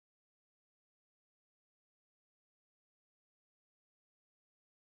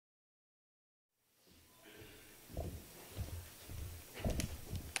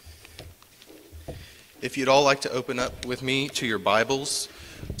If you'd all like to open up with me to your Bibles,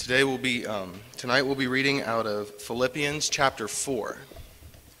 tonight we'll be reading out of Philippians chapter 4.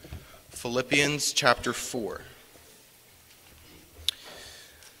 Philippians chapter 4.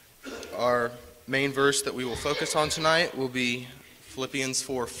 Our main verse that we will focus on tonight will be Philippians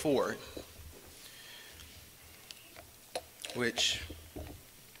 4:4, which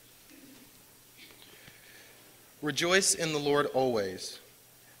rejoice in the Lord always.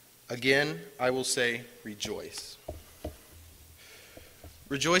 Again, I will say rejoice.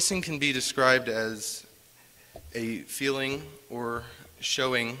 Rejoicing can be described as a feeling or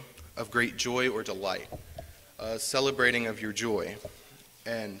showing of great joy or delight, a celebrating of your joy.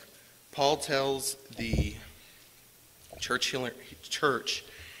 And Paul tells the church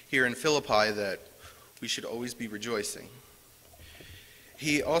here in Philippi that we should always be rejoicing.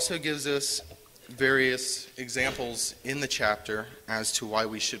 He also gives us various examples in the chapter as to why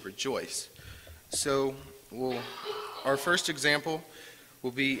we should rejoice. So our first example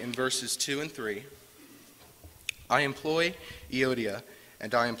will be in verses 2 and 3. I employ Euodia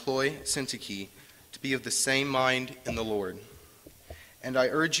and I employ Syntyche to be of the same mind in the Lord. And I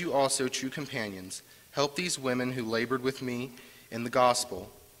urge you also, true companions, help these women who labored with me in the gospel,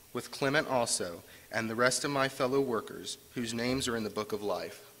 with Clement also, and the rest of my fellow workers, whose names are in the book of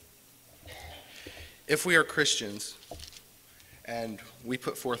life. If we are Christians and we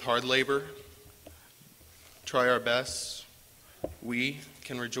put forth hard labor, try our best, we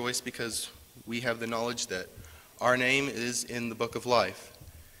can rejoice because we have the knowledge that our name is in the book of life.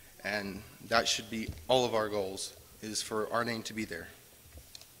 And that should be all of our goals, is for our name to be there.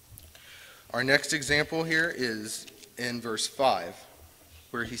 Our next example here is in verse 5,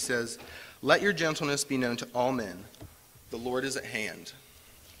 where he says, let your gentleness be known to all men. The Lord is at hand.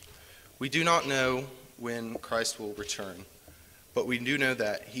 We do not know when Christ will return, but we do know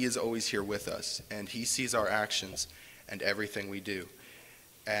that he is always here with us, and he sees our actions and everything we do.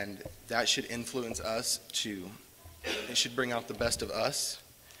 And that should influence us it should bring out the best of us,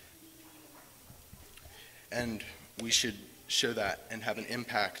 and we should show that and have an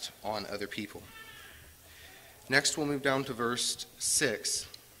impact on other people. Next, we'll move down to verse 6.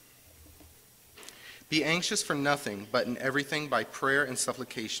 Be anxious for nothing, but in everything by prayer and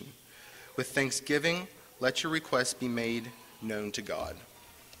supplication. With thanksgiving, let your requests be made known to God.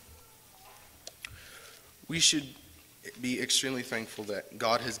 We should be extremely thankful that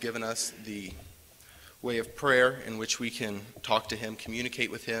God has given us the way of prayer in which we can talk to him,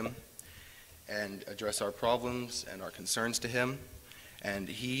 communicate with him, and address our problems and our concerns to him. And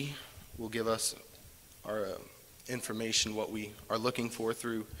he will give us our information, what we are looking for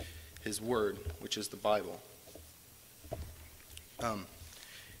through his word, which is the Bible.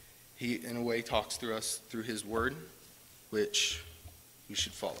 He, in a way, talks through us through his word, which we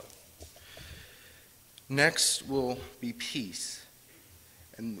should follow. Next will be peace.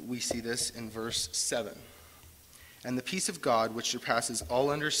 And we see this in verse 7. And the peace of God, which surpasses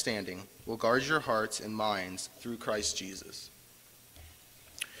all understanding, will guard your hearts and minds through Christ Jesus.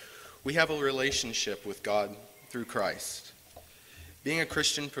 We have a relationship with God through Christ. Being a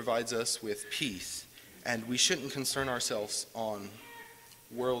Christian provides us with peace, and we shouldn't concern ourselves on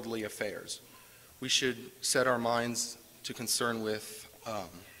worldly affairs. We should set our minds to concern with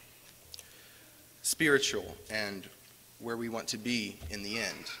spiritual and where we want to be in the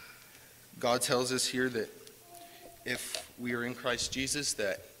end. God tells us here that if we are in Christ Jesus,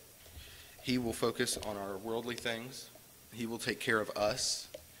 that he will focus on our worldly things. He will take care of us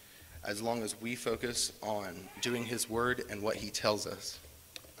as long as we focus on doing his word and what he tells us.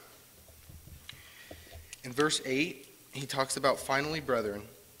 In verse 8, he talks about, finally, brethren,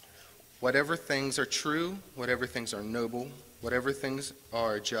 whatever things are true, whatever things are noble, whatever things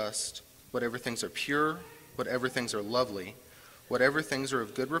are just, whatever things are pure, whatever things are lovely, whatever things are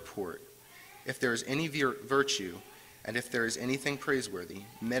of good report, if there is any virtue, and if there is anything praiseworthy,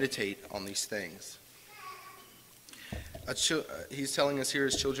 meditate on these things. He's telling us here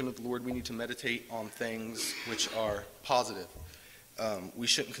as children of the Lord, we need to meditate on things which are positive. We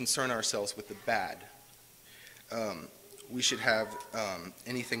shouldn't concern ourselves with the bad. We should have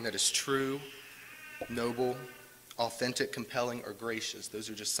anything that is true, noble, authentic, compelling, or gracious. Those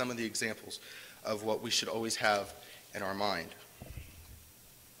are just some of the examples of what we should always have in our mind.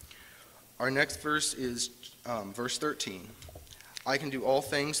 Our next verse is verse 13. I can do all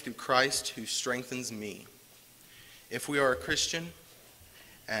things through Christ who strengthens me. If we are a Christian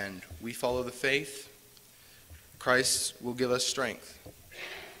and we follow the faith, Christ will give us strength,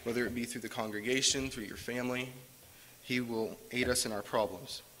 whether it be through the congregation, through your family. He will aid us in our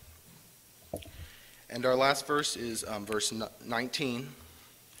problems. And our last verse is verse 19.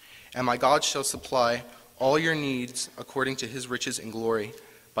 And my God shall supply all your needs according to his riches and glory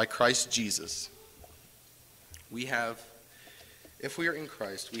by Christ Jesus. If we are in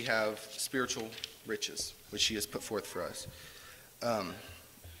Christ, we have spiritual riches, which he has put forth for us.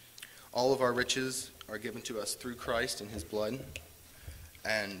 All of our riches are given to us through Christ and his blood,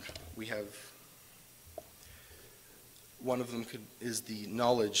 and we have one of them is the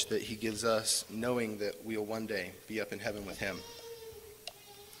knowledge that he gives us, knowing that we will one day be up in heaven with him.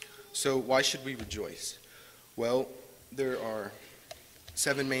 So why should we rejoice? Well, there are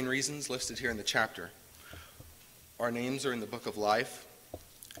 7 main reasons listed here in the chapter. Our names are in the book of life.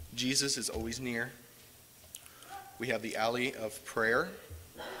 Jesus is always near. We have the alley of prayer.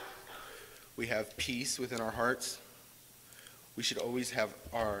 We have peace within our hearts. We should always have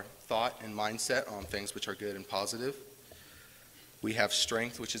our thought and mindset on things which are good and positive. We have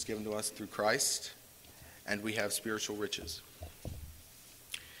strength, which is given to us through Christ. And we have spiritual riches.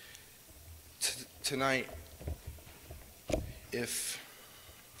 Tonight,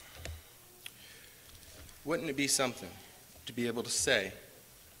 wouldn't it be something to be able to say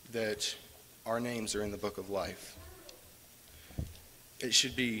that our names are in the book of life? It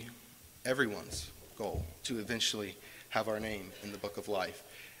should be everyone's goal to eventually have our name in the book of life.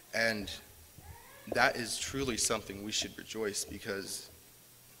 And that is truly something we should rejoice, because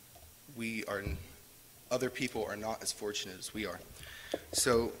other people are not as fortunate as we are.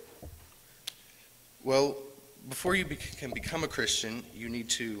 So, well, before you can become a Christian, you need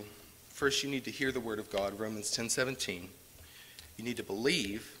to hear the word of God, Romans 10:17. You need to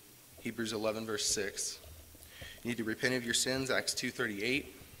believe, Hebrews 11, verse 6. You need to repent of your sins, Acts 2:38.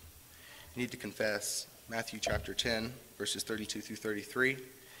 You need to confess, Matthew chapter 10, verses 32 through 33.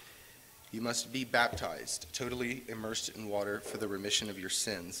 You must be baptized, totally immersed in water for the remission of your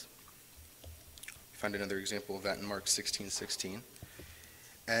sins. You find another example of that in Mark 16:16.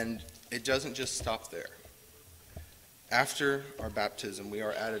 And it doesn't just stop there. After our baptism, we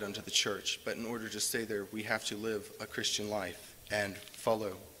are added unto the church, but in order to stay there, we have to live a Christian life and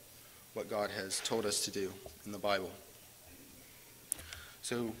follow what God has told us to do in the Bible.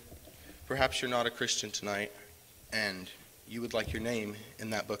 So perhaps you're not a Christian tonight, and you would like your name in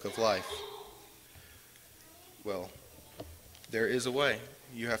that book of life. Well, there is a way.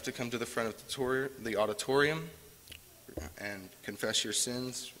 You have to come to the front of the auditorium and confess your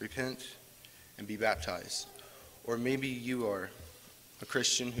sins, repent, and be baptized. Or maybe you are a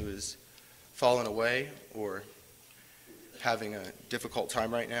Christian who has fallen away or having a difficult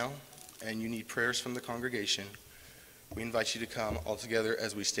time right now, and you need prayers from the congregation. We invite you to come all together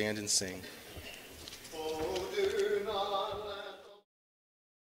as we stand and sing.